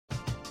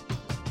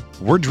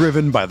We're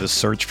driven by the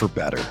search for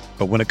better.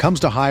 But when it comes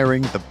to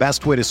hiring, the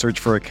best way to search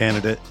for a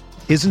candidate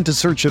isn't to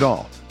search at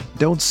all.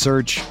 Don't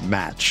search,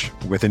 match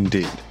with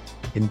Indeed.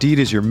 Indeed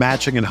is your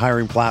matching and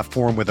hiring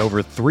platform with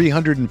over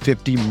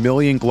 350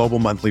 million global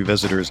monthly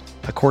visitors,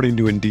 according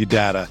to Indeed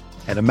data,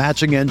 and a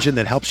matching engine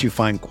that helps you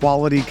find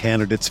quality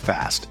candidates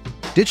fast.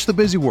 Ditch the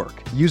busy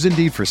work. Use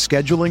Indeed for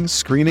scheduling,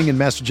 screening, and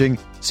messaging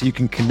so you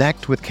can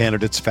connect with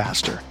candidates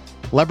faster.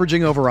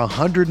 Leveraging over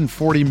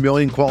 140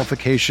 million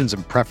qualifications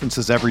and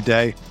preferences every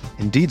day,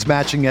 Indeed's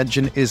matching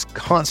engine is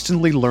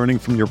constantly learning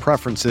from your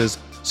preferences,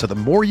 so the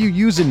more you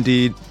use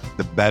Indeed,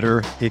 the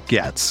better it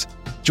gets.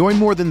 Join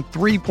more than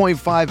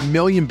 3.5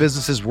 million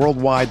businesses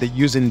worldwide that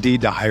use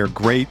Indeed to hire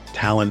great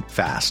talent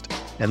fast.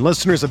 And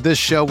listeners of this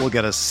show will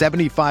get a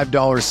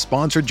 $75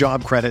 sponsored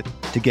job credit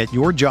to get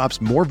your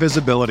jobs more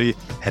visibility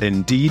at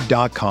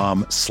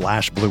Indeed.com/Blue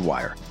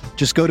Wire.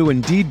 Just go to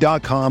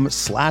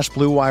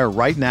Indeed.com/Blue Wire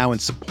right now and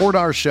support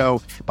our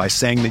show by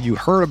saying that you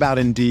heard about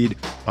Indeed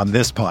on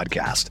this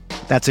podcast.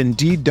 That's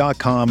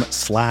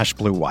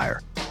Indeed.com/Blue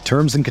Wire.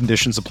 Terms and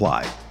conditions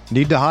apply.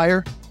 Need to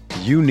hire?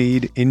 You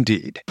need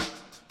Indeed.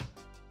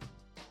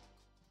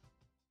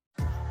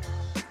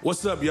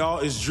 What's up, y'all?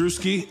 It's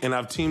Drewski, and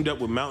I've teamed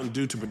up with Mountain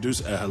Dew to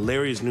produce a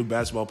hilarious new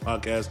basketball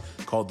podcast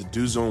called The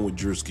Dew Zone with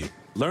Drewski.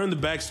 Learn the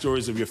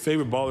backstories of your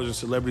favorite ballers and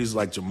celebrities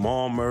like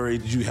Jamal Murray.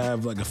 Did you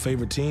have like a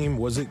favorite team?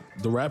 Was it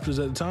the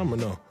Raptors at the time or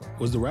no?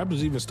 Was the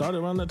Raptors even started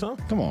around that time?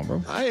 Come on,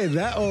 bro. I ain't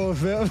that old,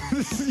 fam.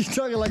 You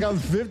talking like I'm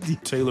 50.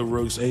 Taylor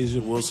Rooks, Asia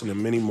Wilson,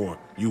 and many more.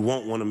 You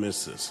won't want to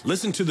miss this.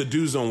 Listen to The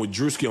Dew Zone with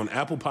Drewski on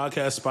Apple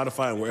Podcasts,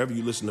 Spotify, and wherever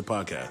you listen to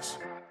podcasts.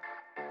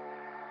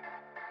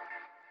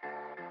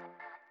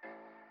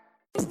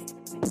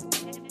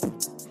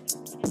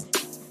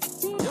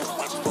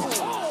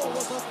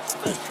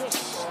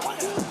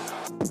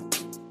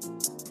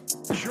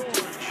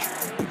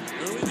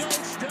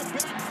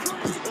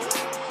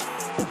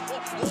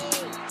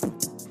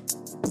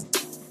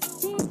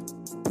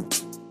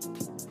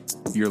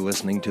 You're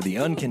listening to the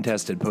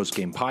Uncontested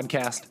Postgame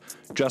Podcast.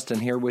 Justin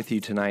here with you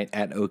tonight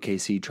at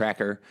OKC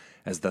Tracker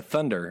as the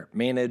Thunder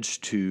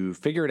managed to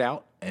figure it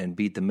out and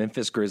beat the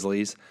Memphis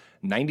Grizzlies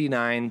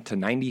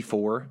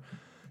 99-94.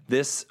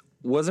 This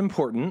was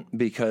important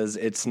because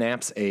it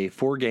snaps a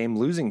 4-game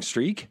losing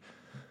streak.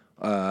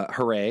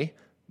 Hooray.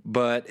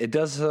 But it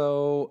does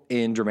so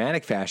in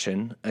dramatic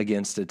fashion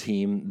against a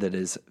team that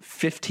is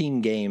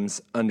 15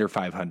 games under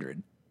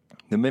 500.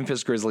 The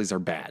Memphis Grizzlies are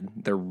bad.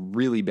 They're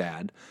really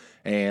bad.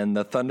 And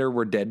the Thunder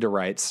were dead to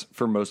rights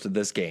for most of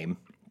this game.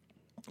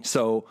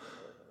 So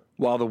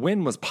while the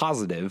win was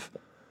positive,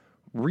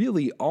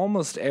 really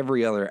almost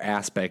every other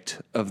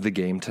aspect of the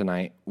game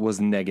tonight was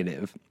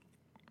negative.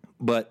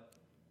 But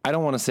I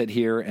don't want to sit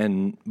here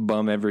and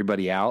bum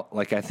everybody out.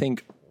 Like I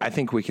think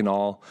we can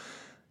all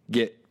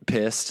get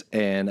pissed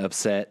and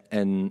upset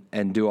and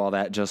do all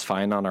that just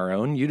fine on our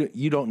own.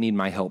 You don't need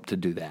my help to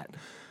do that.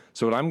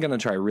 So what I'm going to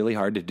try really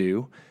hard to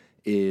do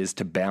is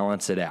to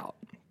balance it out.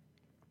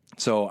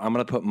 So I'm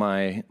going to put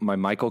my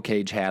Michael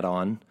Cage hat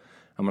on.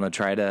 I'm going to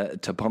try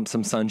to pump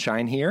some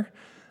sunshine here.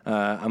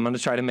 I'm going to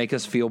try to make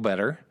us feel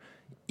better.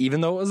 Even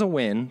though it was a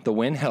win, the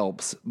win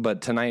helps, but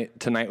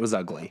tonight was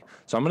ugly.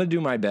 So I'm going to do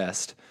my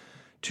best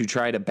to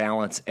try to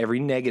balance every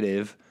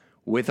negative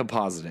with a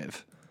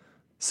positive.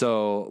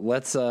 So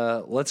let's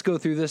go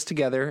through this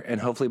together, and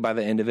hopefully by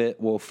the end of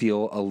it, we'll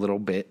feel a little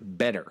bit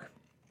better.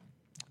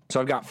 So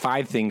I've got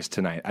 5 things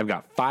tonight. I've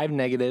got 5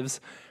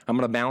 negatives. I'm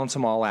going to balance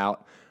them all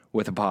out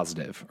with a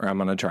positive, or I'm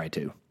going to try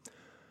to.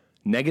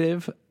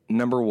 Negative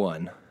number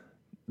 1,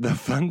 the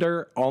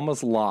Thunder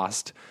almost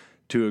lost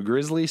to a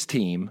Grizzlies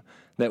team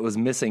that was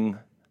missing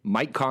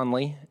Mike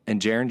Conley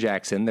and Jaren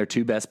Jackson, their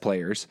 2 best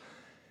players,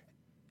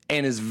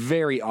 and is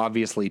very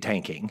obviously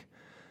tanking.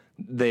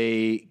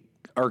 They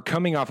are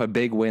coming off a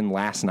big win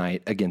last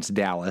night against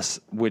Dallas,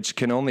 which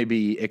can only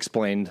be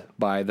explained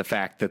by the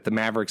fact that the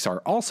Mavericks are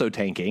also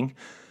tanking.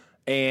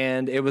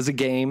 And it was a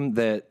game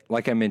that,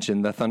 like I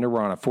mentioned, the Thunder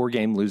were on a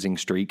 4-game losing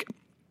streak,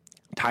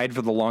 tied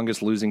for the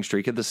longest losing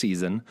streak of the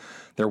season.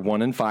 They're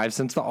 1-5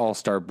 since the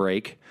All-Star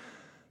break.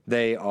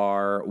 They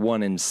are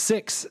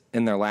 1-6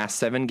 in their last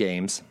 7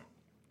 games.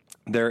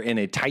 They're in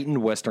a tightened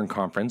Western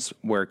Conference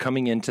where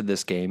coming into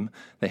this game,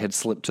 they had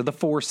slipped to the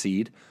 4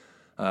 seed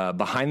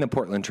behind the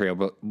Portland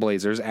Trail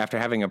Blazers after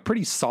having a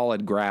pretty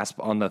solid grasp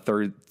on the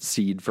 3rd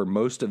seed for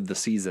most of the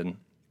season.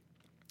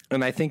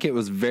 And I think it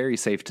was very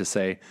safe to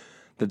say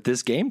that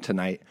this game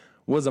tonight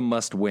was a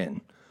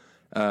must-win.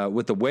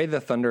 With the way the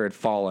Thunder had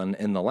fallen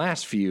in the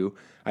last few,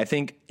 I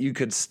think you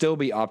could still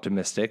be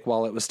optimistic.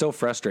 While it was still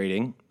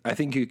frustrating, I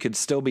think you could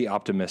still be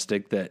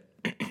optimistic that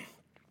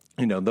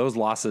those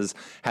losses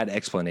had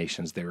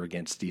explanations. They were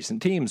against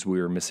decent teams.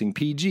 We were missing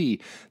PG.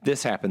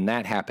 This happened,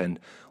 that happened.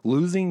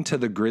 Losing to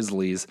the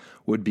Grizzlies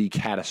would be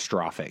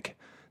catastrophic.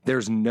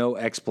 There's no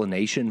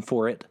explanation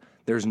for it.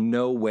 There's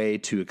no way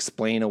to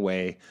explain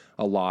away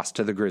a loss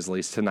to the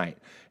Grizzlies tonight.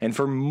 And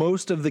for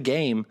most of the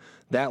game,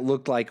 that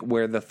looked like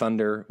where the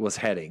Thunder was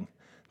heading.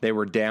 They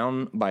were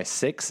down by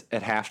 6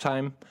 at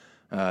halftime.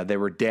 They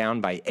were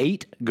down by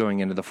 8 going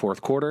into the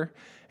fourth quarter.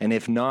 And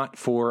if not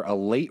for a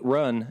late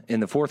run in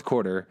the fourth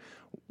quarter,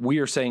 we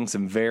are saying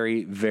some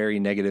very, very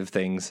negative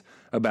things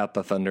about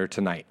the Thunder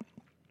tonight.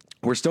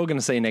 We're still going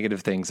to say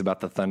negative things about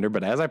the Thunder,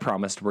 but as I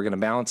promised, we're going to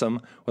balance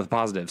them with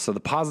positives. So the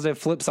positive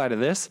flip side of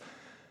this,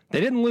 they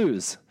didn't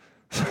lose.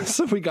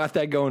 So we got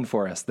that going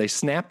for us. They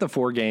snapped the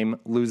 4-game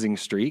losing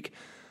streak.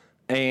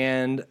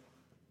 And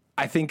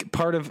I think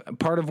part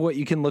of what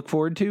you can look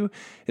forward to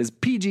is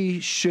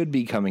PG should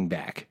be coming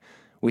back.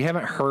 We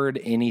haven't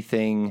heard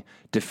anything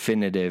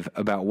definitive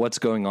about what's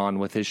going on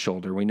with his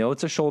shoulder. We know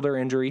it's a shoulder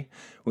injury.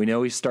 We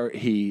know he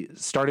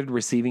started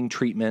receiving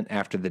treatment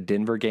after the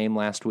Denver game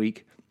last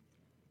week.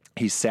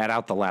 He sat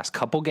out the last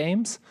couple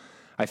games.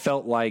 I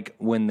felt like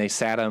when they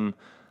sat him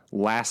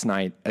last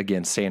night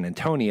against San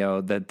Antonio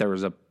that there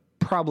was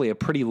probably a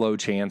pretty low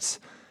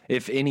chance,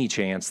 if any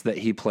chance, that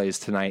he plays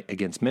tonight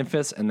against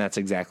Memphis, and that's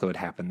exactly what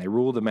happened. They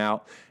ruled him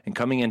out, and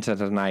coming into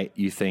tonight,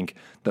 you think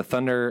the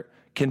Thunder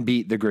can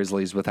beat the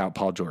Grizzlies without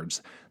Paul George.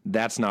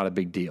 That's not a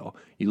big deal.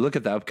 You look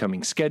at the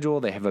upcoming schedule,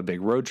 they have a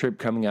big road trip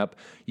coming up.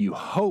 You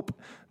hope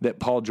that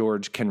Paul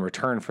George can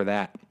return for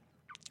that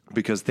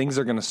because things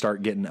are going to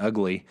start getting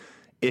ugly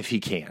if he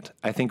can't.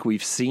 I think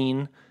we've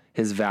seen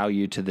his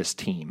value to this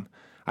team.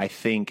 I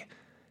think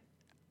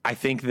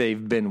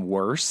they've been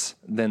worse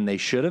than they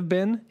should have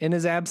been in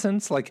his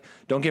absence. Like,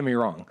 don't get me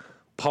wrong.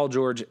 Paul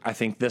George, I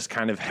think this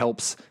kind of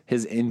helps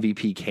his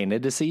MVP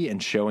candidacy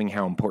and showing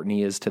how important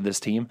he is to this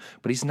team,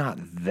 but he's not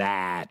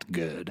that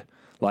good.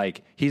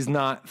 Like, he's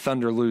not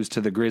Thunder lose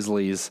to the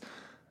Grizzlies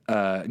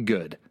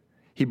good.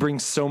 He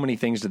brings so many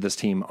things to this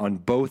team on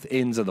both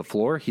ends of the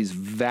floor. He's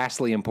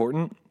vastly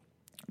important,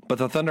 but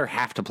the Thunder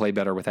have to play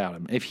better without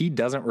him. If he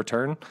doesn't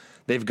return,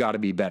 they've got to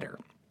be better.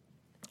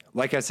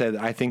 Like I said,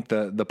 I think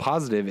the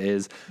positive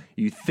is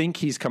you think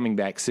he's coming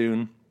back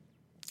soon.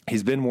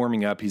 He's been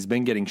warming up. He's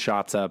been getting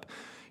shots up.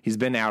 He's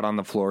been out on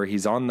the floor.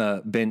 He's on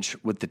the bench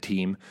with the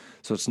team.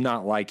 So it's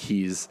not like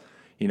he's,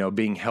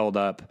 being held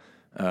up,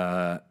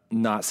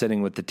 not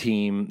sitting with the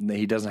team.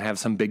 He doesn't have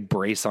some big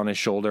brace on his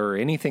shoulder or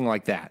anything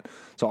like that.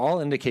 So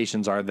all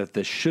indications are that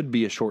this should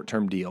be a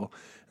short-term deal.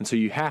 And so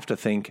you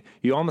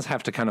almost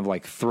have to kind of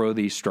like throw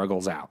these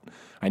struggles out.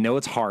 I know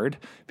it's hard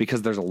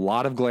because there's a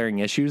lot of glaring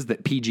issues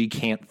that PG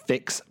can't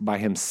fix by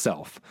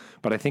himself.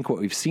 But I think what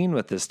we've seen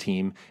with this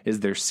team is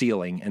their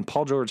ceiling, and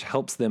Paul George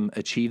helps them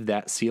achieve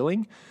that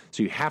ceiling.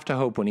 So you have to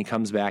hope when he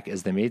comes back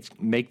as they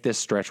make this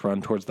stretch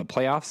run towards the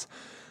playoffs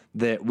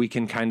that we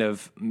can kind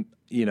of,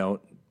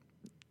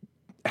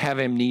 have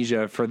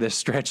amnesia for this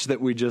stretch that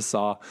we just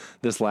saw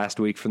this last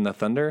week from the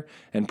Thunder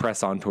and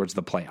press on towards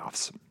the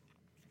playoffs.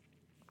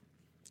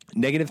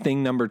 Negative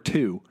thing number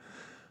 2,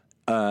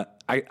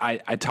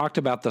 I talked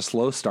about the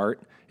slow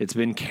start. It's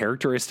been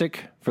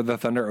characteristic for the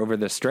Thunder over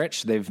this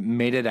stretch. They've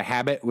made it a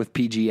habit with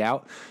PG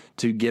out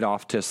to get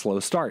off to slow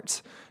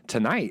starts.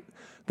 Tonight,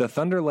 the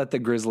Thunder let the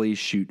Grizzlies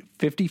shoot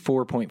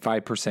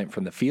 54.5%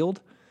 from the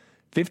field,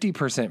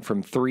 50%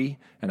 from 3,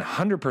 and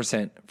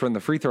 100% from the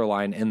free throw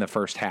line in the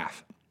first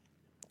half.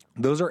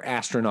 Those are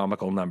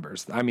astronomical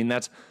numbers. I mean,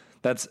 that's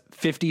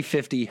 50,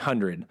 50,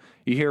 100.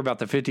 You hear about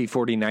the 50,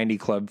 40, 90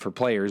 club for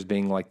players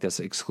being like this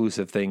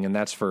exclusive thing, and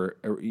that's for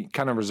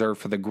kind of reserved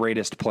for the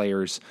greatest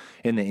players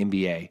in the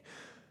NBA.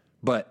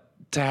 But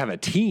to have a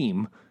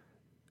team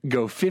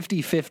go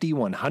 50, 50,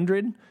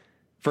 100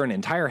 for an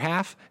entire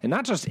half, and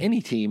not just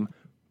any team,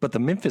 but the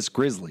Memphis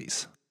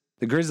Grizzlies.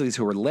 The Grizzlies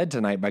who were led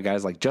tonight by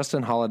guys like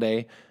Justin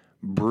Holiday,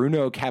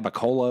 Bruno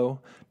Caboclo,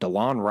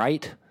 DeLon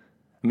Wright.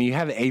 I mean, you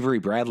have Avery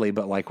Bradley,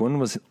 but like when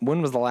was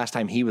the last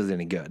time he was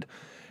any good?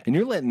 And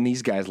you're letting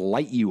these guys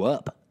light you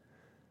up.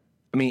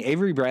 I mean,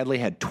 Avery Bradley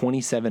had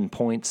 27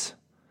 points.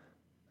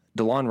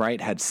 DeLon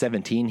Wright had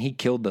 17. He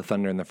killed the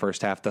Thunder in the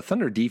first half. The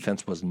Thunder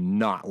defense was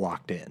not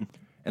locked in.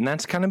 And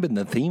that's kind of been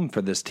the theme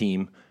for this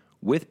team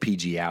with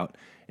PG out,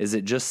 is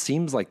it just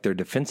seems like their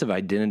defensive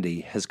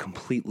identity has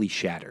completely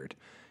shattered.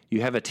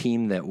 You have a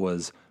team that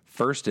was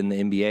first in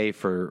the NBA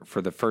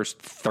for the first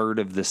third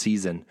of the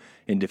season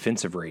in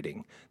defensive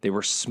rating. They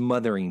were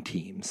smothering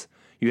teams.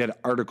 You had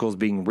articles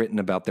being written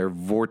about their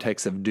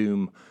vortex of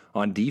doom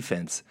on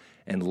defense.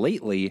 And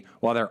lately,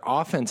 while their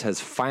offense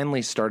has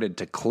finally started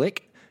to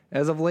click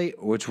as of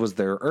late, which was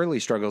their early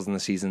struggles in the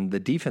season, the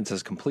defense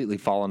has completely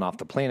fallen off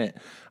the planet.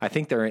 I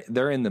think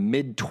they're in the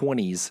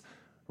mid-20s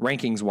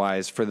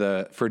rankings-wise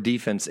for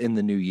defense in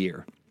the new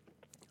year.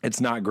 It's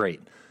not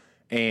great.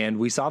 And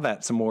we saw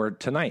that some more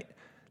tonight.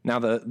 Now,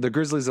 the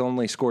Grizzlies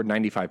only scored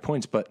 95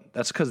 points, but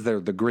that's because they're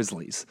the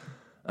Grizzlies.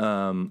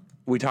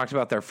 We talked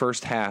about their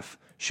first half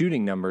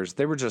shooting numbers.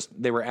 They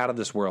were out of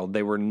this world.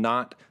 They were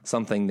not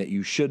something that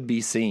you should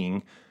be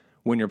seeing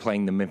when you're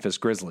playing the Memphis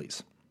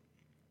Grizzlies.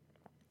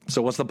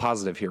 So what's the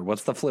positive here?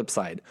 What's the flip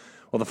side?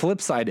 Well, the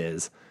flip side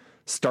is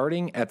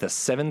starting at the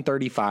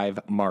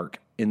 7:35 mark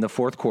in the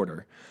fourth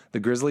quarter, the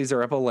Grizzlies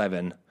are up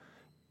 11.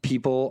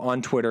 People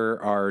on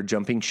Twitter are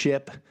jumping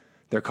ship.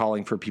 They're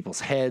calling for people's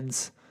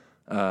heads.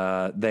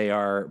 They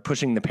are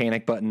pushing the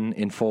panic button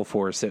in full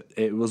force.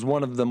 It was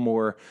one of the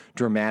more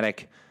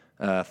dramatic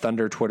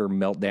Thunder Twitter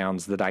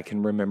meltdowns that I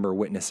can remember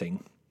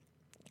witnessing.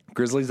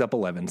 Grizzlies up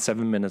 11,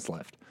 7 minutes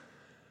left.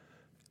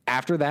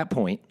 After that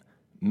point,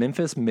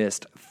 Memphis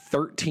missed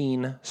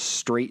 13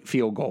 straight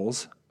field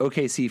goals.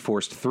 OKC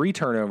forced 3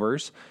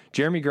 turnovers.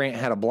 Jeremy Grant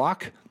had a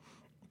block,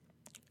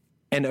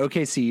 and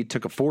OKC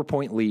took a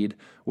 4-point lead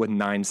with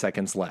 9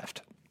 seconds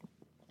left.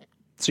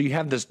 So you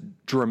have this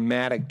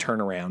dramatic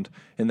turnaround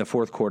in the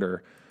fourth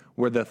quarter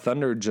where the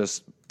Thunder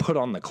just put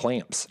on the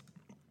clamps,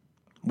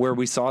 where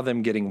we saw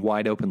them getting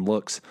wide open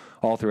looks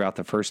all throughout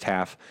the first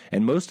half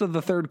and most of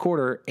the third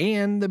quarter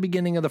and the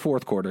beginning of the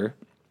fourth quarter.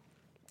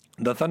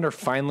 The Thunder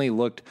finally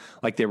looked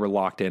like they were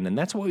locked in, and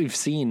that's what we've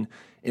seen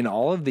in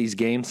all of these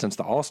games since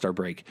the All-Star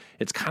break.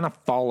 It's kind of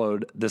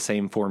followed the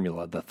same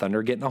formula. The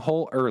Thunder getting a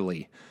hole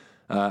early.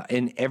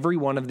 In every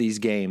one of these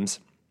games,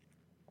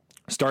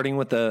 starting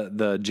with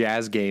the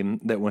Jazz game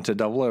that went to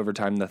double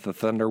overtime that the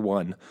Thunder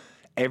won,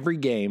 every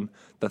game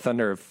the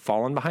Thunder have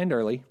fallen behind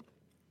early.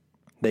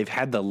 They've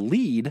had the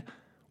lead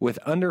with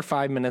under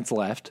 5 minutes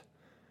left.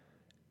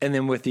 And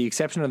then with the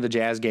exception of the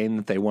Jazz game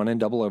that they won in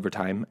double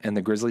overtime and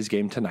the Grizzlies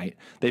game tonight,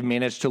 they've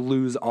managed to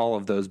lose all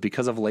of those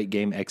because of late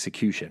game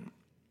execution.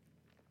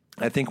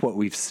 I think what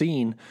we've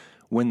seen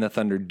when the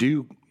Thunder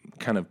do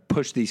kind of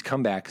push these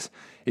comebacks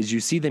is you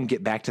see them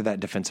get back to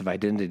that defensive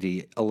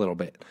identity a little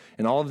bit.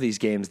 In all of these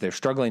games, they're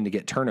struggling to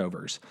get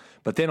turnovers.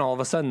 But then all of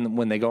a sudden,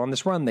 when they go on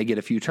this run, they get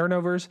a few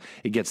turnovers.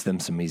 It gets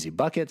them some easy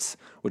buckets,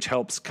 which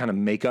helps kind of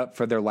make up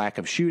for their lack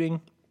of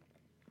shooting.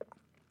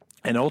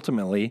 And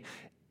ultimately,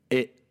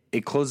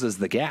 it closes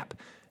the gap.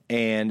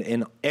 And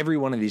in every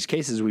one of these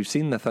cases, we've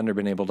seen the Thunder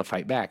been able to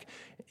fight back.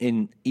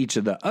 In each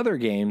of the other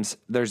games,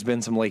 there's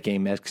been some late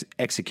game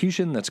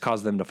execution that's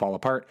caused them to fall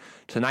apart.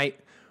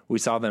 Tonight, we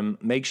saw them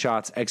make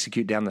shots,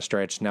 execute down the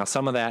stretch. Now,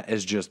 some of that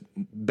is just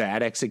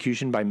bad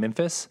execution by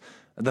Memphis.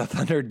 The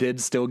Thunder did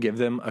still give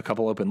them a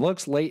couple open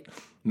looks late.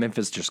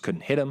 Memphis just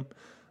couldn't hit them.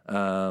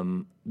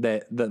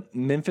 The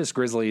Memphis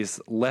Grizzlies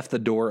left the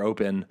door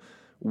open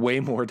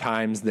way more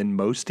times than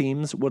most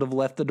teams would have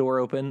left the door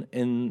open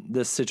in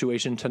this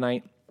situation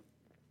tonight.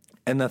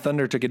 And the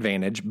Thunder took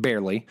advantage,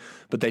 barely,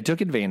 but they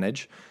took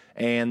advantage,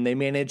 and they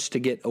managed to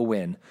get a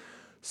win.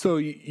 So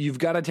you've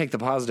got to take the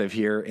positive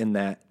here in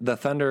that the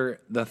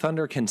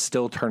Thunder can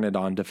still turn it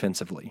on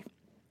defensively.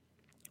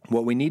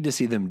 What we need to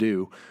see them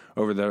do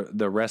over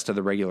the rest of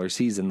the regular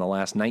season, the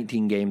last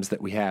 19 games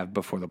that we have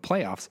before the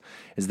playoffs,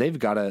 is they've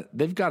got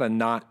to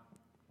not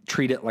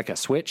treat it like a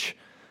switch.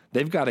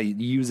 They've got to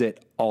use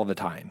it all the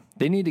time.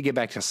 They need to get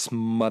back to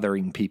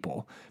smothering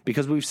people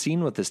because we've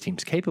seen what this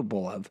team's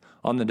capable of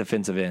on the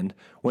defensive end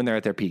when they're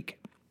at their peak.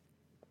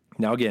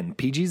 Now, again,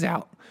 PG's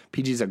out.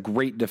 PG's a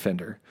great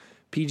defender.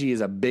 PG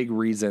is a big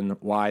reason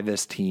why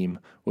this team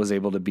was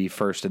able to be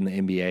first in the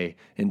NBA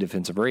in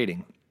defensive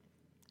rating.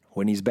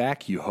 When he's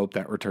back, you hope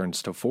that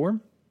returns to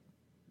form.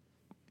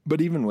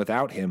 But even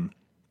without him,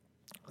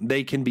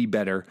 they can be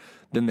better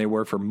than they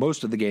were for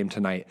most of the game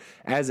tonight,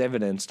 as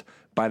evidenced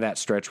by that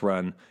stretch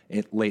run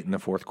late in the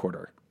fourth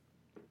quarter.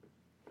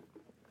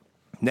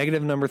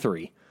 Negative number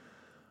 3.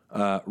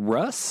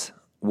 Russ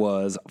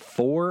was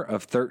 4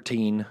 of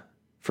 13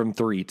 from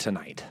 3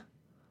 tonight.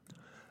 I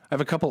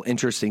have a couple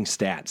interesting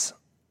stats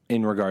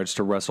in regards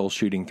to Russell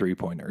shooting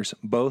three-pointers,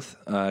 both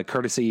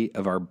courtesy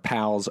of our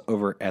pals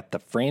over at The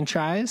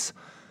Franchise.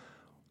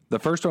 The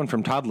first one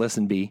from Todd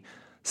Listenby.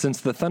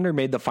 Since the Thunder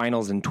made the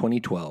finals in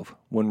 2012,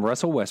 when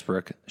Russell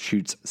Westbrook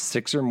shoots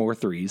 6 or more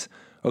threes,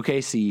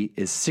 OKC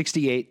is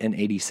 68 and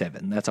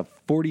 87. That's a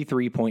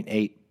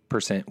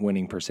 43.8%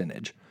 winning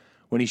percentage.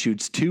 When he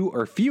shoots 2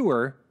 or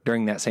fewer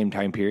during that same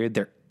time period,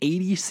 they're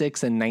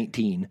 86 and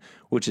 19,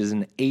 which is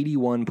an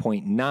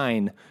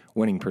 81.9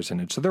 winning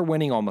percentage. So they're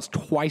winning almost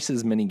twice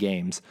as many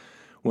games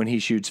when he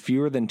shoots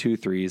fewer than 2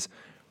 threes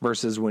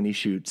versus when he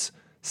shoots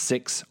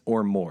 6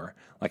 or more.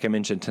 Like I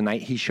mentioned,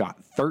 tonight he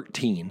shot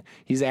 13.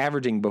 He's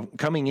averaging,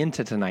 coming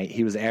into tonight,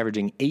 he was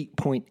averaging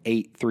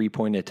 8.8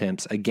 3-point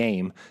attempts a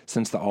game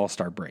since the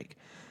All-Star break.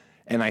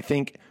 And I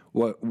think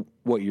what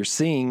you're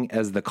seeing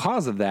as the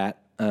cause of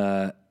that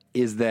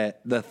is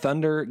that the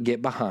Thunder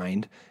get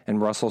behind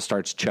and Russell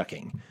starts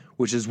chucking,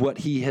 which is what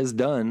he has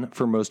done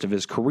for most of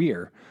his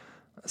career.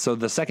 So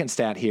the second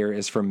stat here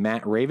is from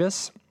Matt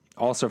Ravis,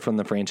 also from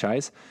The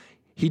Franchise.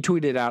 He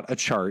tweeted out a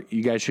chart.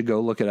 You guys should go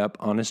look it up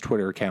on his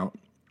Twitter account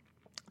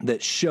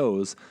that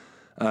shows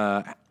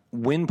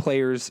when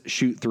players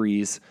shoot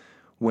threes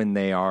when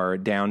they are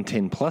down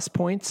 10 plus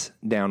points,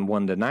 down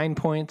 1 to 9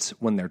 points,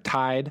 when they're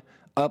tied,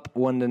 up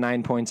 1 to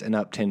 9 points, and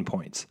up 10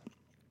 points.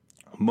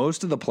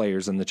 Most of the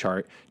players in the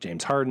chart,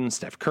 James Harden,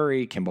 Steph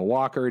Curry, Kemba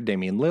Walker,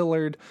 Damian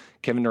Lillard,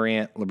 Kevin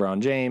Durant,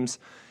 LeBron James,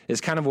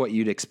 is kind of what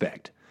you'd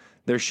expect.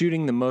 They're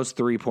shooting the most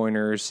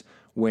three-pointers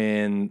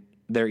when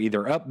they're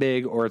either up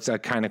big or it's a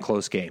kind of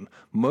close game.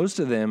 Most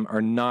of them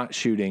are not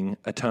shooting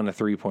a ton of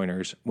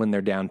three-pointers when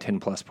they're down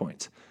 10-plus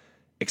points,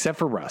 except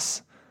for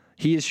Russ.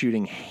 He is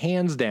shooting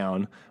hands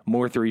down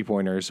more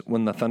three-pointers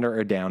when the Thunder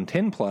are down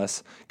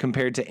 10-plus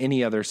compared to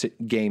any other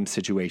game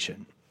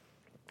situation.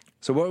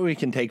 So what we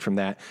can take from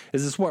that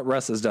is this is what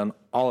Russ has done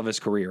all of his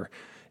career.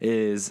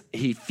 is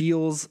he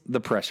feels the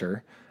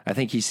pressure. I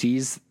think he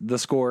sees the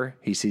score,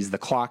 he sees the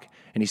clock,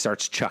 and he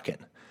starts chucking.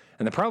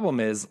 And the problem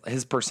is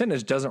his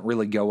percentage doesn't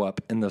really go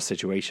up in those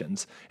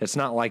situations. It's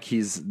not like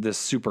he's this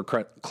super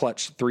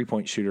clutch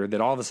three-point shooter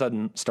that all of a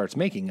sudden starts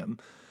making them.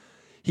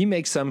 He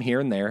makes some here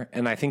and there,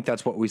 and I think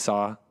that's what we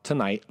saw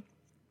tonight.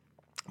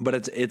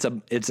 But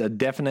it's a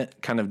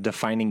definite kind of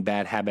defining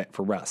bad habit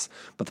for Russ.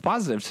 But the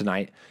positive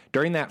tonight,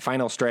 during that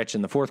final stretch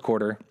in the fourth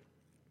quarter,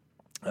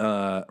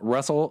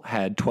 Russell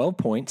had 12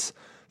 points,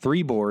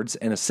 3 boards,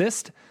 an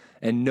assist,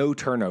 and no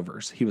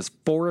turnovers. He was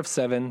 4 of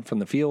 7 from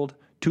the field,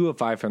 2 of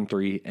 5 from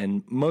 3,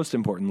 and most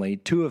importantly,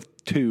 2 of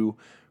 2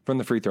 from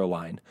the free throw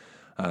line.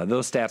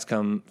 Those stats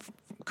come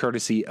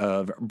courtesy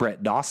of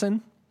Brett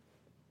Dawson.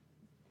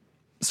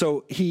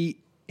 So he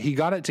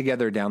got it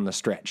together down the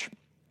stretch.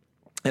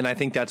 And I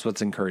think that's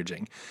what's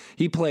encouraging.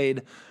 He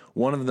played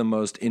one of the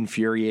most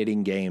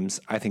infuriating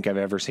games I think I've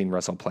ever seen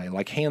Russell play.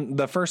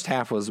 The first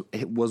half was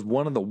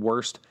one of the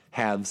worst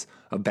halves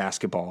of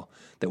basketball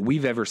that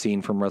we've ever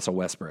seen from Russell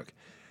Westbrook.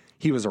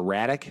 He was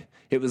erratic.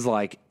 It was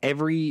like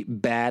every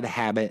bad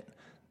habit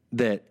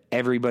that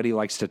everybody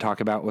likes to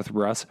talk about with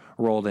Russ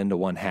rolled into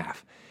one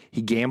half.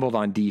 He gambled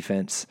on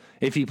defense.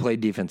 If he played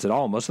defense at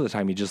all, most of the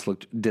time he just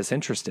looked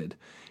disinterested.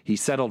 He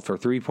settled for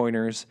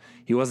three-pointers.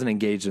 He wasn't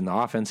engaged in the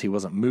offense. He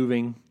wasn't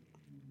moving.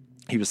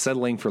 He was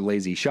settling for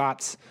lazy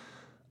shots.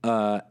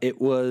 It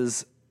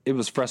was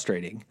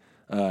frustrating.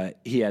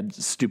 He had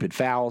stupid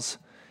fouls.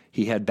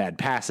 He had bad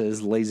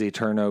passes, lazy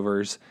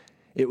turnovers.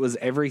 It was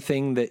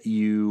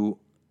everything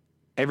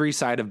every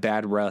side of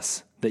bad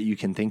Russ that you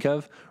can think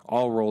of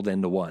all rolled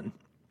into one.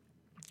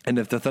 And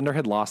if the Thunder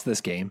had lost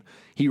this game,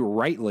 he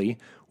rightly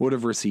would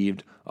have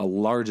received a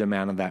large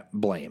amount of that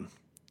blame.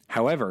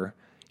 However,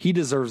 he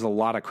deserves a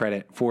lot of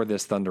credit for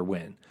this Thunder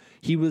win.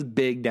 He was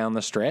big down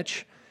the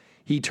stretch.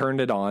 He turned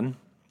it on.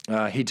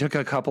 He took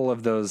a couple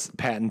of those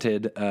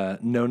patented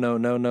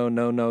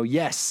no,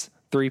 yes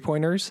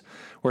three-pointers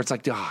where it's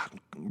like,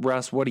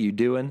 Russ, what are you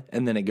doing?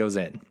 And then it goes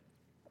in.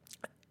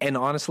 And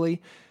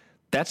honestly,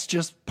 that's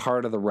just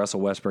part of the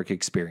Russell Westbrook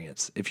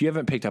experience. If you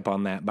haven't picked up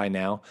on that by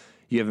now,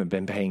 you haven't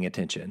been paying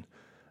attention.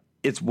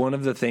 It's one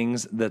of the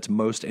things that's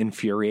most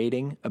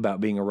infuriating about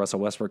being a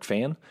Russell Westbrook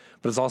fan,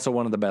 but it's also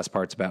one of the best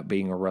parts about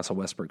being a Russell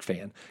Westbrook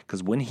fan.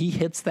 Because when he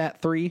hits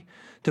that three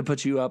to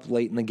put you up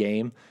late in the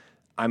game,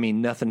 I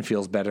mean, nothing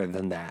feels better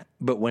than that.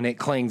 But when it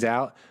clangs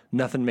out,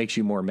 nothing makes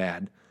you more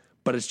mad.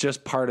 But it's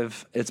just part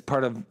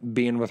of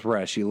being with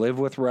Russ. You live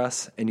with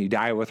Russ and you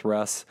die with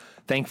Russ.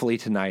 Thankfully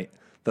tonight,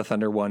 the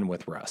Thunder won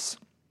with Russ.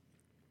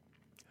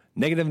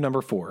 Negative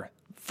number 4,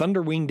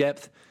 Thunder wing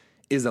depth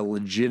is a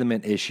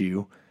legitimate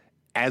issue,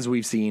 as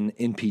we've seen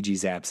in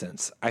PG's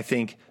absence. I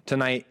think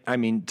tonight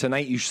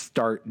you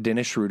start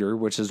Dennis Schroeder,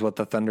 which is what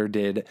the Thunder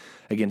did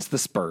against the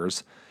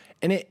Spurs.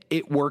 And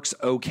it works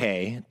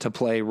okay to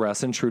play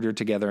Russ and Schroeder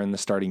together in the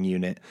starting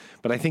unit.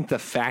 But I think the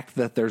fact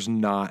that there's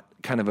not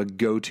kind of a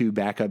go-to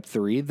backup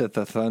 3 that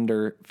the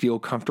Thunder feel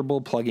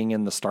comfortable plugging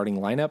in the starting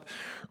lineup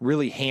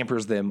really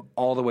hampers them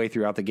all the way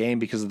throughout the game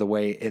because of the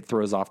way it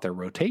throws off their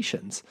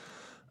rotations.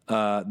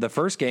 The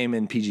first game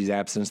in PG's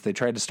absence, they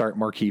tried to start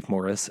Markieff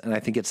Morris, and I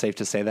think it's safe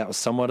to say that was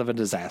somewhat of a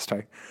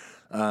disaster.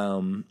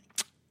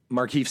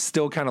 Markieff's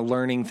still kind of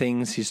learning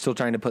things. He's still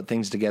trying to put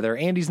things together,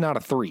 and he's not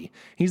a 3.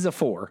 He's a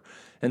 4.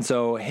 And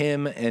so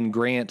him and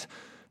Grant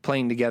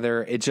playing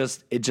together, it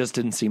just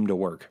didn't seem to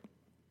work.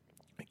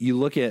 You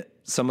look at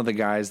some of the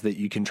guys that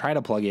you can try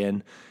to plug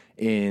in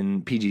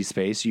PG's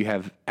space. You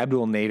have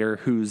Abdul Nader,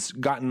 who's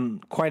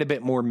gotten quite a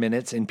bit more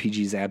minutes in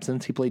PG's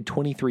absence. He played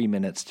 23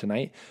 minutes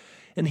tonight,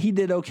 and he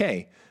did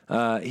okay.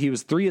 He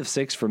was 3 of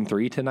 6 from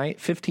 3 tonight,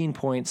 15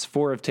 points,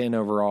 4 of 10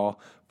 overall,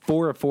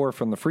 4 of 4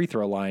 from the free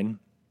throw line.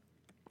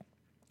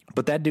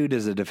 But that dude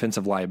is a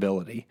defensive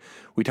liability.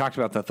 We talked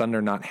about the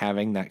Thunder not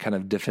having that kind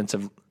of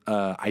defensive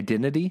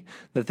identity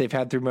that they've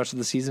had through much of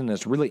the season.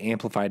 It's really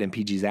amplified in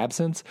PG's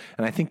absence,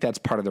 and I think that's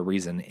part of the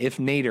reason. If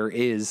Nader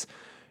is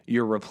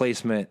your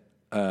replacement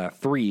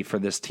 3 for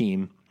this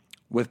team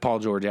with Paul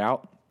George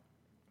out,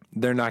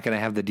 they're not going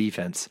to have the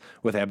defense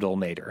with Abdul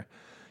Nader.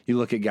 You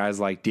look at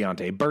guys like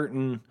Deonte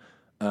Burton,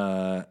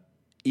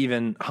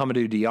 even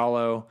Hamidou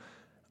Diallo.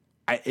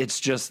 It's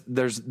just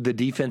the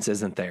defense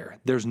isn't there.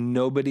 There's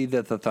nobody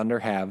that the Thunder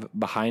have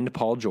behind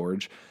Paul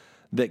George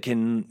that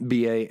can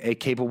be a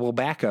capable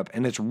backup,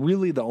 and it's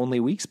really the only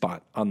weak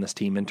spot on this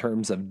team in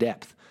terms of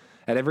depth.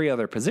 At every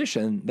other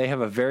position, they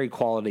have a very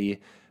quality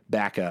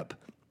backup,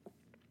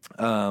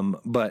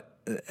 but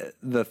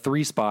the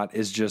 3 spot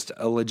is just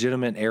a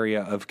legitimate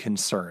area of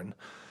concern.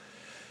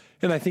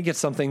 And I think it's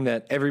something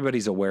that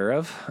everybody's aware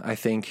of. I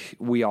think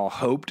we all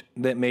hoped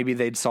that maybe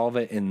they'd solve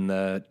it in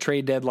the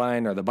trade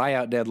deadline or the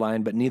buyout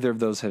deadline, but neither of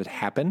those have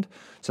happened.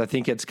 So I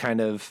think it's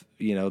kind of,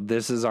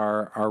 this is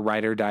our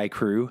ride or die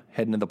crew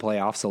heading to the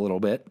playoffs a little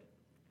bit.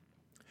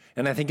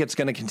 And I think it's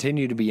going to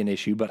continue to be an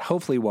issue, but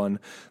hopefully one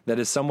that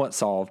is somewhat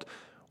solved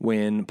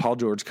when Paul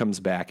George comes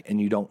back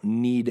and you don't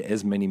need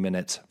as many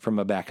minutes from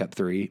a backup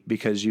 3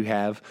 because you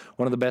have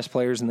one of the best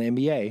players in the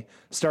NBA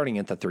starting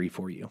at the 3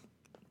 for you.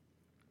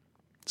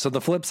 So the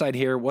flip side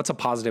here, what's a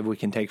positive we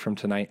can take from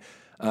tonight?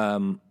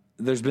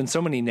 There's been so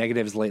many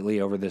negatives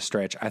lately over this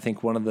stretch. I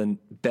think one of the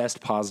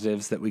best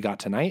positives that we got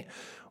tonight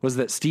was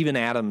that Steven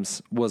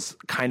Adams was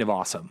kind of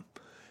awesome.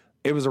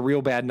 It was a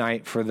real bad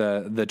night for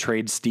the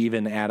trade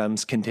Steven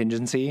Adams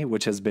contingency,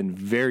 which has been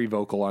very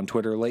vocal on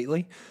Twitter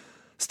lately.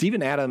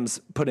 Steven Adams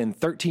put in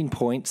 13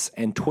 points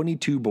and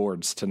 22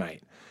 boards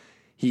tonight.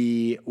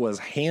 He was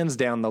hands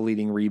down the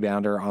leading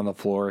rebounder on the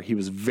floor. He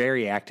was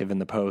very active in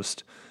the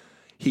post.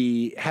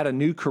 He had a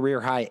new career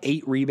high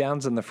 8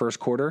 rebounds in the first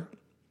quarter.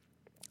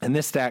 And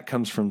this stat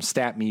comes from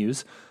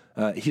StatMuse.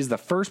 He's the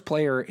first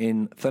player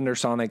in Thunder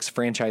Sonics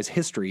franchise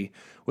history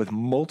with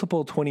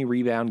multiple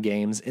 20-rebound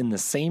games in the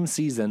same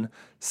season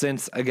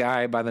since a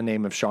guy by the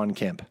name of Sean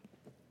Kemp.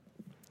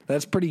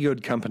 That's pretty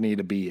good company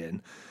to be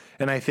in.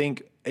 And I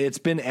think it's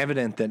been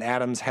evident that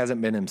Adams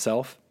hasn't been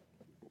himself.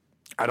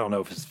 I don't know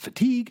if it's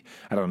fatigue.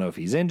 I don't know if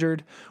he's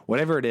injured.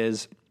 Whatever it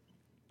is,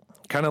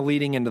 kind of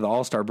leading into the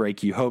All-Star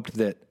break, you hoped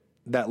that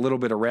that little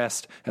bit of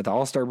rest at the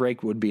All-Star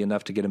break would be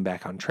enough to get him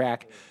back on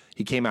track.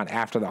 He came out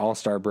after the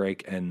All-Star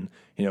break and,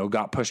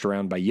 got pushed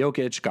around by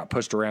Jokic, got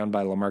pushed around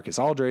by LaMarcus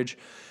Aldridge,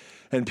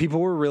 and people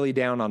were really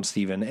down on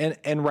Steven,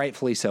 and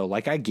rightfully so.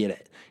 Like, I get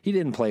it. He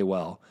didn't play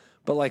well.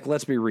 But,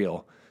 let's be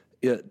real.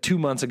 2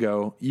 months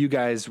ago, you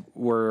guys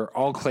were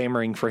all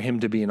clamoring for him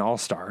to be an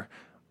All-Star,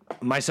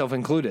 myself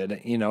included.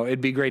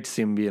 It'd be great to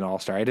see him be an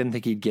All-Star. I didn't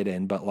think he'd get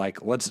in, but,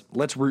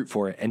 let's root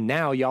for it. And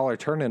now y'all are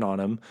turning on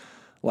him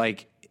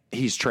like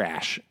he's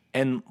trash.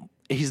 And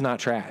he's not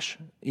trash.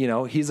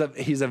 He's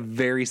a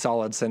very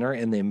solid center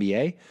in the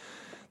NBA.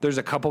 There's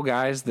a couple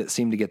guys that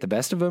seem to get the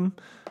best of him,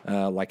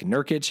 like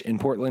Nurkic in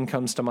Portland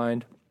comes to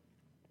mind.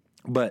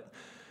 But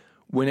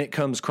when it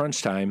comes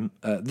crunch time,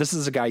 this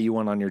is a guy you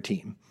want on your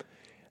team.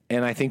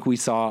 And I think we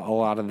saw a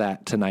lot of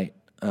that tonight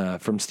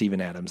from Steven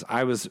Adams.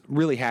 I was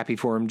really happy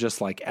for him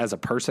just as a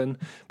person,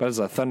 but as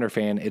a Thunder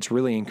fan, it's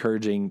really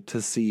encouraging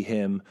to see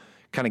him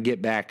kind of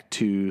get back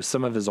to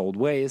some of his old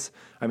ways.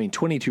 I mean,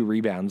 22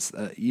 rebounds.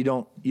 You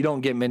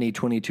don't get many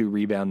 22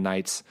 rebound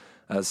nights,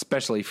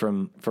 especially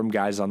from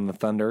guys on the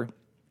Thunder.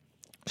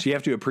 So you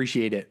have to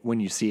appreciate it when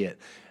you see it.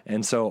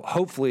 And so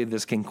hopefully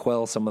this can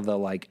quell some of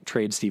the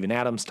trade Steven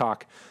Adams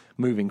talk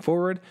moving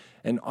forward.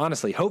 And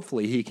honestly,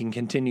 hopefully he can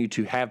continue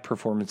to have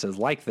performances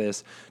like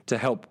this to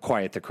help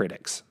quiet the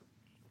critics.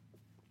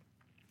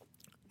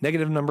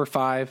 Negative number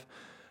 5,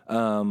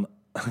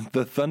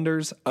 the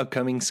Thunder's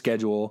upcoming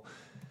schedule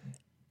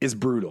is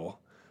brutal.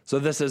 So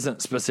this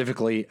isn't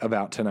specifically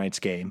about tonight's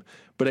game,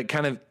 but it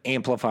kind of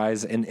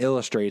amplifies and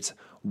illustrates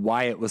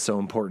why it was so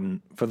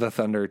important for the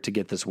Thunder to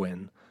get this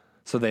win.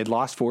 So they'd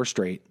lost 4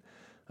 straight.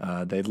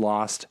 They'd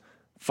lost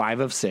 5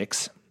 of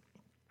 6.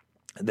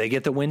 They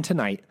get the win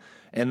tonight,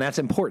 and that's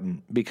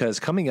important because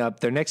coming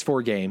up, their next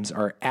 4 games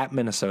are at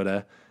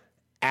Minnesota,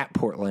 at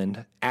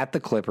Portland, at the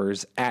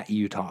Clippers, at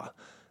Utah.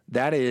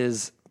 That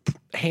is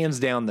hands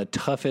down the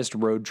toughest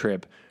road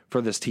trip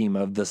for this team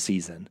of the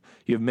season.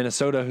 You have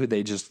Minnesota, who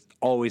they just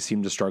always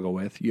seem to struggle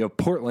with. You have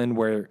Portland,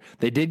 where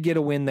they did get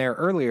a win there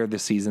earlier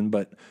this season,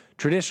 but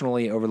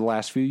traditionally over the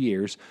last few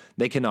years,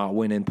 they cannot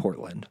win in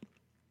Portland.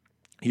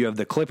 You have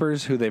the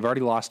Clippers, who they've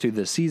already lost to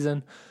this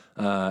season,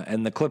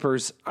 and the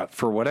Clippers,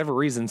 for whatever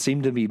reason,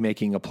 seem to be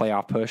making a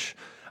playoff push.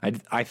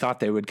 I thought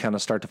they would kind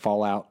of start to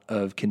fall out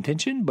of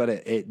contention, but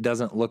it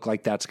doesn't look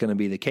like that's going to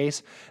be the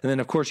case. And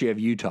then, of course, you have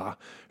Utah,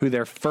 who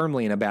they're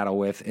firmly in a battle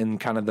with in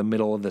kind of the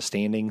middle of the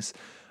standings.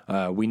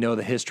 We know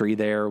the history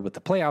there with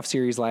the playoff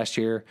series last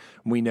year.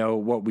 We know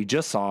what we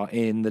just saw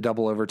in the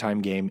double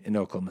overtime game in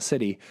Oklahoma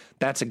City.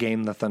 That's a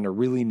game the Thunder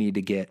really need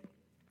to get.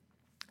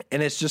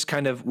 And it's just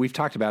kind of, we've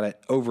talked about it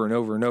over and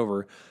over and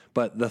over,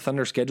 but the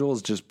Thunder schedule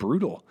is just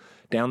brutal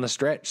down the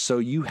stretch. So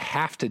you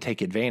have to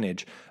take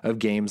advantage of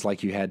games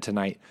like you had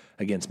tonight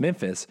against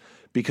Memphis,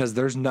 because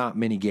there's not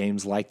many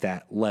games like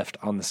that left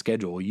on the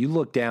schedule. You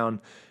look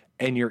down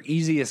and your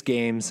easiest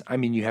games, I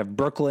mean, you have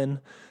Brooklyn.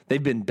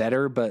 They've been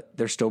better, but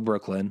they're still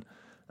Brooklyn.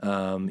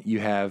 You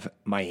have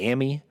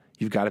Miami.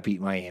 You've got to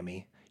beat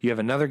Miami. You have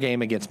another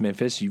game against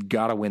Memphis. You've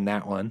got to win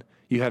that one.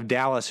 You have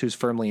Dallas, who's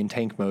firmly in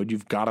tank mode.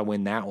 You've got to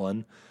win that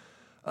one.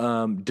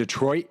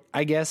 Detroit,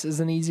 I guess, is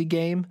an easy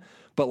game.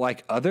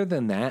 But other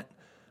than that,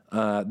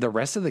 the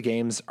rest of the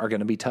games are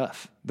going to be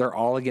tough. They're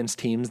all against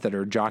teams that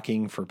are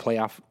jockeying for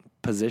playoff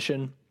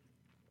position.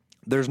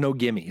 There's no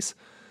gimmies.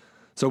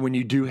 So when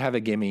you do have a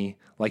gimme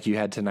like you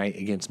had tonight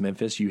against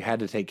Memphis, you had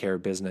to take care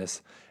of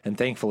business. And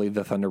thankfully,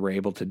 the Thunder were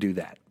able to do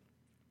that.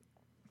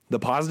 The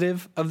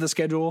positive of the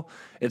schedule,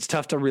 it's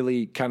tough to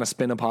really kind of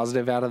spin a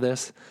positive out of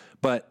this.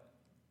 But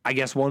I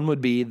guess one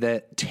would be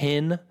that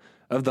 10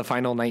 of the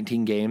final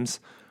 19 games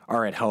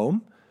are at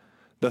home.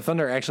 The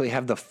Thunder actually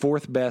have the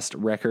 4th best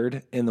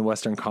record in the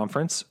Western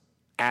Conference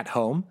at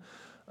home.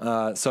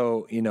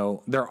 So,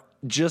 they're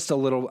just a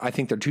little, I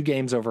think they're 2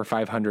 games over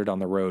 500 on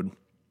the road.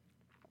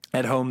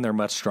 At home, they're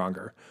much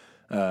stronger.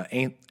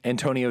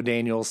 Antonio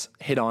Daniels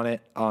hit on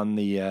it on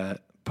the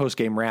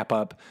post-game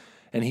wrap-up,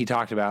 and he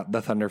talked about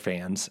the Thunder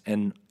fans,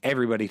 and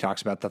everybody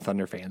talks about the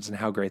Thunder fans and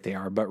how great they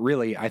are. But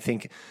really, I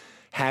think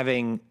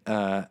having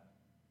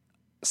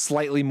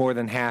slightly more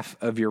than half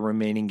of your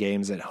remaining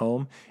games at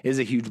home is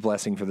a huge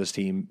blessing for this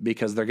team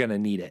because they're going to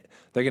need it.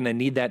 They're going to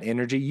need that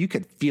energy. You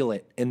could feel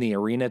it in the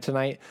arena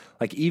tonight.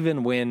 Like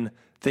even when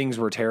things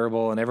were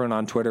terrible and everyone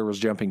on Twitter was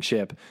jumping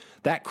ship,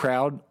 that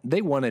crowd,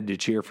 they wanted to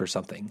cheer for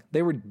something.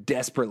 They were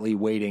desperately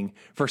waiting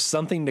for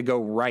something to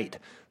go right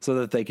so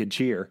that they could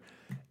cheer.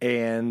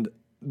 And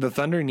the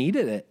Thunder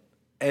needed it.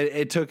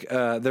 It took,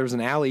 there was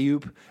an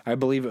alley-oop, I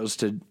believe it was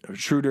to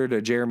Schroeder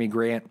to Jeremy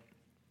Grant,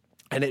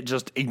 and it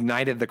just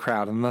ignited the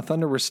crowd. And the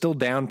Thunder were still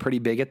down pretty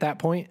big at that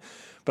point.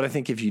 But I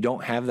think if you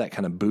don't have that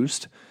kind of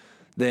boost,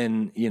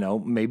 then,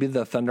 maybe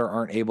the Thunder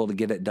aren't able to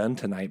get it done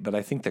tonight. But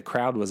I think the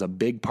crowd was a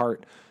big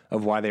part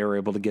of why they were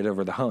able to get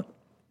over the hump.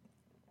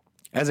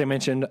 As I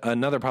mentioned,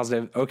 another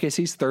positive,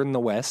 OKC's third in the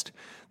West.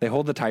 They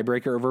hold the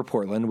tiebreaker over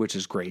Portland, which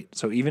is great.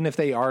 So even if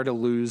they are to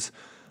lose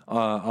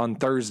on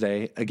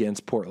Thursday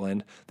against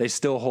Portland, they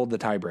still hold the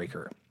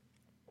tiebreaker.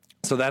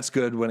 So that's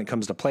good when it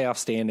comes to playoff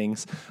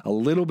standings, a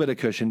little bit of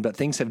cushion, but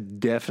things have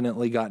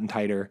definitely gotten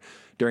tighter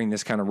during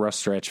this kind of rough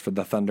stretch for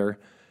the Thunder.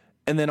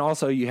 And then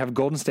also you have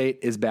Golden State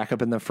is back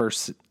up in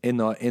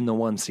the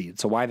 1 seed.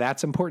 So why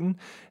that's important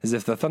is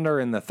if the Thunder are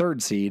in the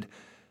 3rd seed,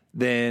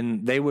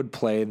 then they would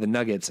play the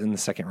Nuggets in the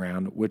 2nd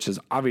round, which is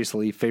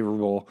obviously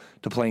favorable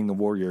to playing the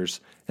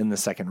Warriors in the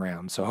 2nd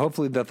round. So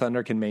hopefully the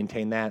Thunder can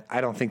maintain that.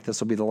 I don't think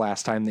this will be the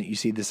last time that you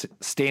see the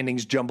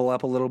standings jumble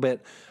up a little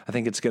bit. I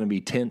think it's going to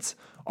be tense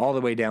all the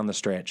way down the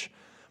stretch.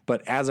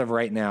 But as of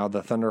right now,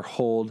 the Thunder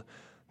hold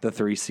the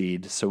 3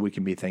 seed, so we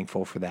can be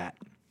thankful for that.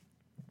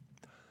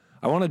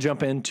 I want to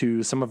jump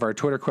into some of our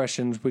Twitter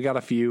questions. We got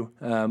a few.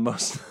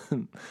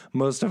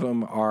 Most of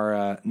them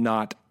are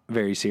not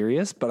very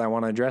serious, but I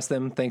want to address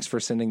them. Thanks for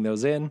sending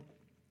those in.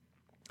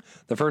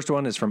 The first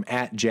one is from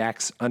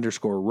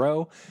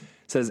 @Jax_row. It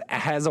says,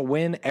 has a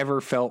win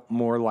ever felt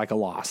more like a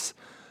loss?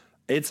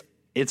 It's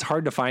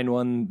hard to find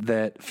one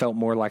that felt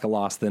more like a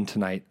loss than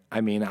tonight.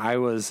 I mean, I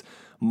was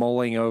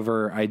mulling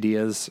over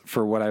ideas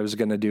for what I was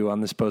going to do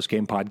on this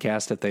post-game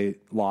podcast if they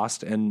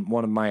lost, and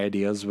one of my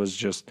ideas was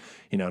just,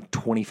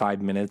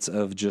 25 minutes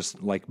of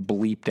just like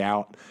bleeped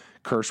out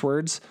curse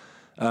words.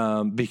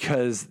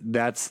 Because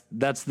that's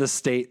the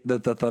state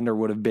that the Thunder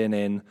would have been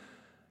in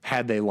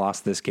had they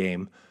lost this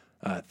game.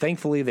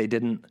 Thankfully they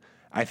didn't.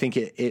 I think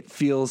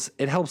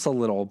it helps a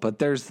little, but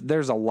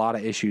there's a lot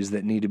of issues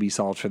that need to be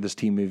solved for this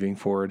team moving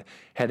forward,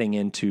 heading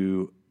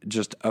into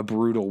just a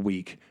brutal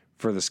week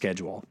for the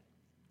schedule.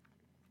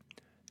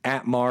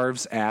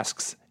 @Marvs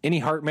asks, any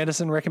heart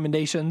medicine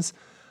recommendations?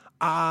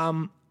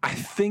 I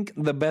think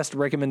the best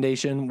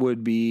recommendation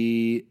would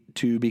be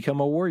to become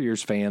a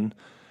Warriors fan.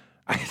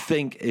 I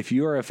think if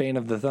you are a fan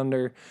of the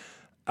Thunder,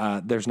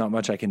 there's not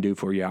much I can do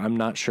for you. I'm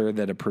not sure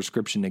that a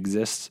prescription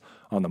exists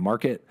on the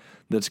market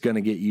that's going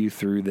to get you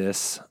through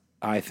this.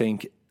 I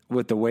think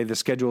with the way the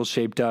schedule is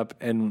shaped up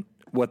and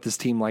what this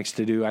team likes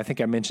to do, I think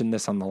I mentioned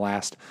this on the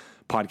last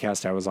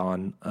podcast I was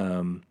on,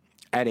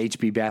 at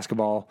HB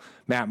Basketball,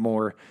 Matt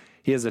Moore.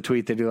 He has a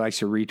tweet that he likes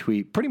to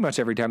retweet pretty much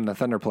every time the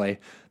Thunder play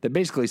that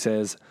basically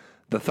says,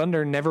 the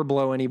Thunder never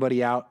blow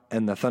anybody out,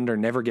 and the Thunder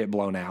never get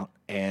blown out.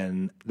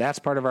 And that's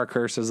part of our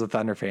curse as a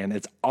Thunder fan.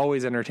 It's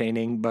always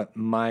entertaining, but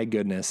my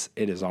goodness,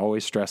 it is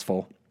always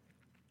stressful.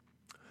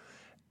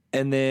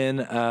 And then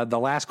the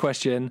last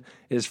question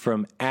is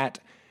from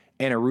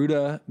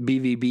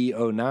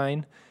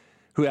 @AnarudaBVB09,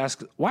 who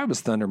asks, why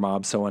was Thunder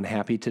Mob so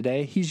unhappy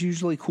today? He's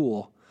usually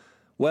cool.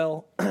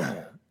 Well,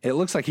 it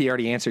looks like he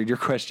already answered your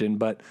question,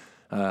 but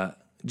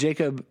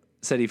Jacob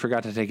said he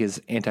forgot to take his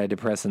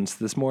antidepressants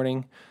this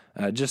morning.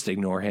 Just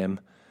ignore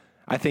him.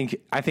 I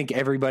think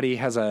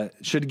everybody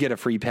should get a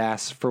free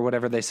pass for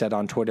whatever they said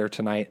on Twitter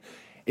tonight.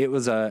 It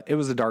was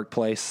a dark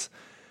place.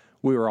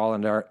 We were all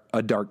in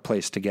a dark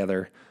place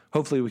together.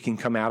 Hopefully we can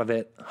come out of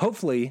it.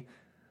 Hopefully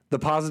the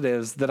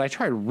positives that I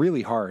tried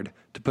really hard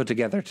to put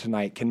together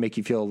tonight can make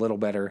you feel a little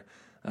better.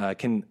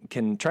 Can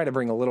try to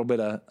bring a little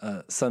bit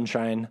of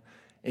sunshine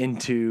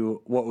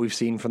into what we've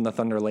seen from the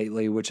Thunder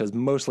lately, which has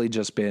mostly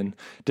just been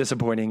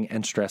disappointing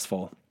and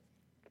stressful.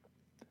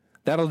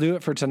 That'll do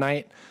it for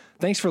tonight.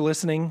 Thanks for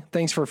listening.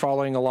 Thanks for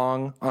following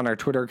along on our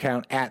Twitter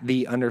account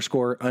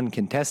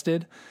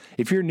 @the_uncontested.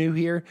 If you're new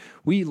here,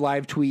 we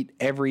live tweet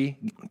every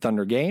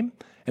Thunder game,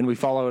 and we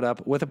follow it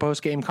up with a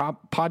post-game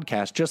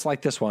podcast just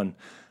like this one.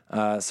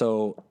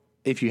 So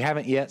if you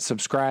haven't yet,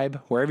 subscribe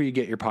wherever you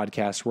get your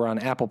podcasts. We're on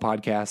Apple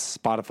Podcasts,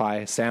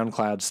 Spotify,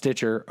 SoundCloud,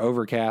 Stitcher,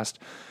 Overcast,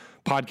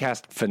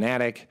 Podcast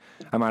Fanatic.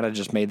 I might have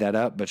just made that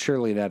up, but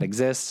surely that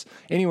exists.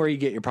 Anywhere you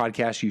get your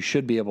podcast, you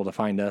should be able to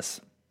find us.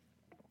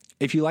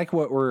 If you like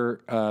what we're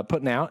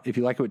putting out, if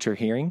you like what you're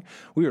hearing,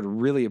 we would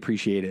really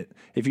appreciate it.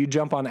 If you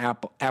jump on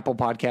Apple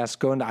Podcasts,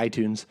 go into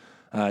iTunes,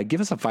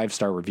 give us a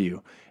 5-star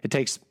review. It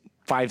takes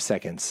 5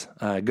 seconds.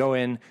 Go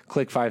in,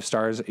 click 5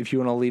 stars. If you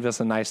want to leave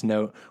us a nice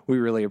note, we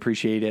really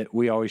appreciate it.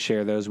 We always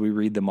share those. We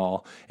read them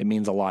all. It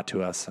means a lot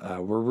to us.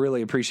 We're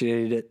really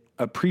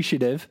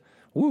appreciative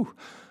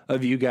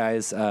of you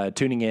guys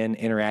tuning in,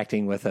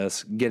 interacting with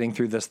us, getting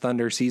through this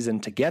Thunder season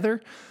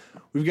together.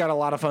 We've got a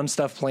lot of fun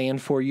stuff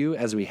planned for you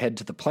as we head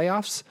to the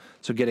playoffs,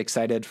 so get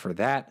excited for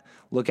that.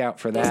 Look out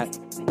for that.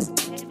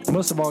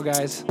 Most of all,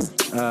 guys,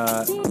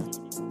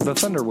 the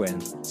Thunder win.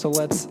 So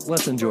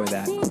let's enjoy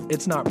that.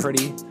 It's not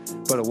pretty,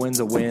 but a win's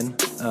a win.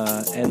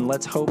 And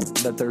let's hope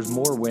that there's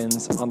more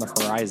wins on the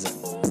horizon.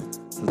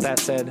 So with that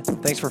said,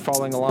 thanks for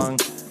following along.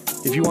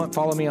 If you want,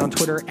 follow me on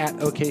Twitter at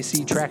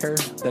OKC Tracker.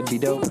 That'd be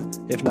dope.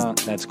 If not,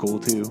 that's cool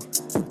too.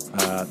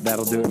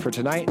 That'll do it for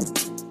tonight.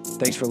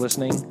 Thanks for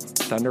listening.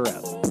 Thunder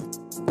out.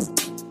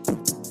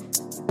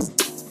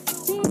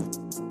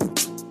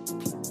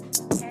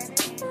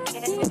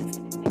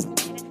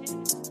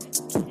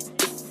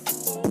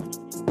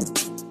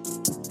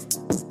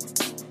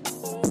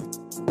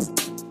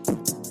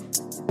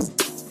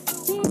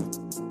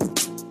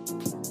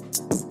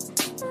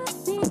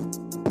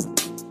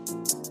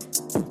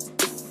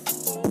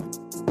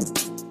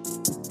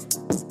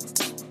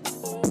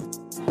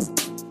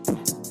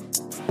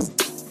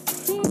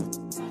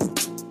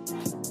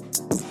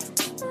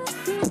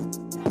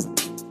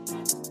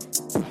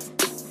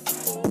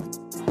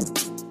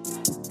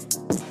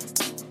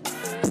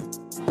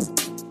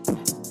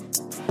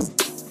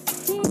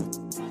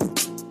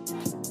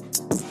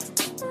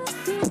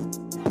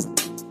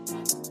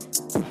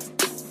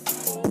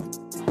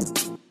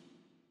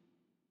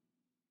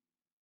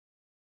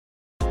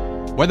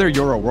 Whether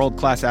you're a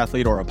world-class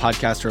athlete or a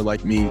podcaster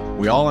like me,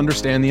 we all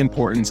understand the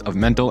importance of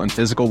mental and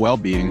physical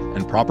well-being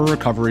and proper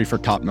recovery for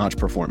top-notch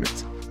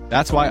performance.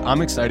 That's why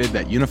I'm excited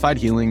that Unified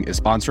Healing is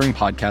sponsoring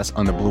podcasts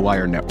on the Blue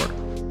Wire Network.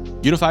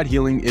 Unified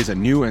Healing is a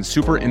new and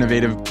super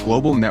innovative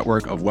global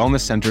network of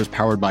wellness centers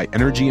powered by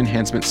Energy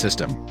Enhancement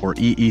System, or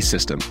EE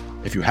System.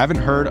 If you haven't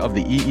heard of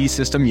the EE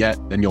System yet,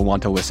 then you'll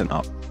want to listen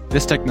up.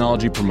 This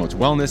technology promotes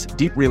wellness,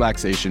 deep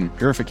relaxation,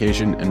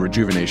 purification, and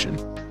rejuvenation.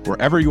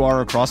 Wherever you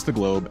are across the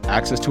globe,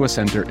 access to a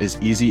center is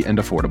easy and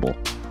affordable.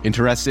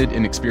 Interested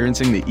in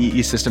experiencing the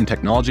EE System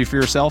technology for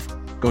yourself?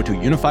 Go to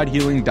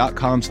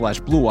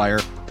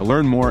unifiedhealing.com/bluewire to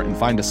learn more and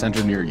find a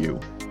center near you.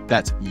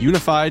 That's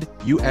unified,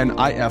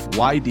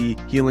 UNIFYD,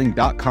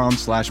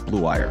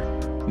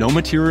 healing.com/bluewire. No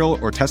material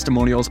or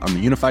testimonials on the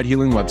Unified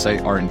Healing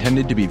website are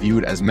intended to be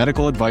viewed as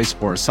medical advice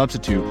or a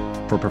substitute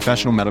for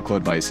professional medical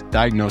advice,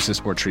 diagnosis,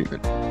 or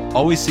treatment.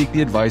 Always seek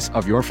the advice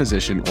of your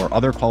physician or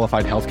other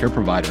qualified healthcare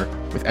provider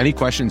with any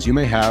questions you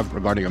may have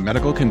regarding a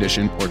medical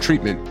condition or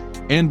treatment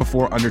and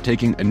before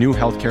undertaking a new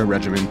healthcare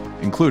regimen,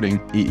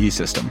 including EE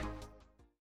System.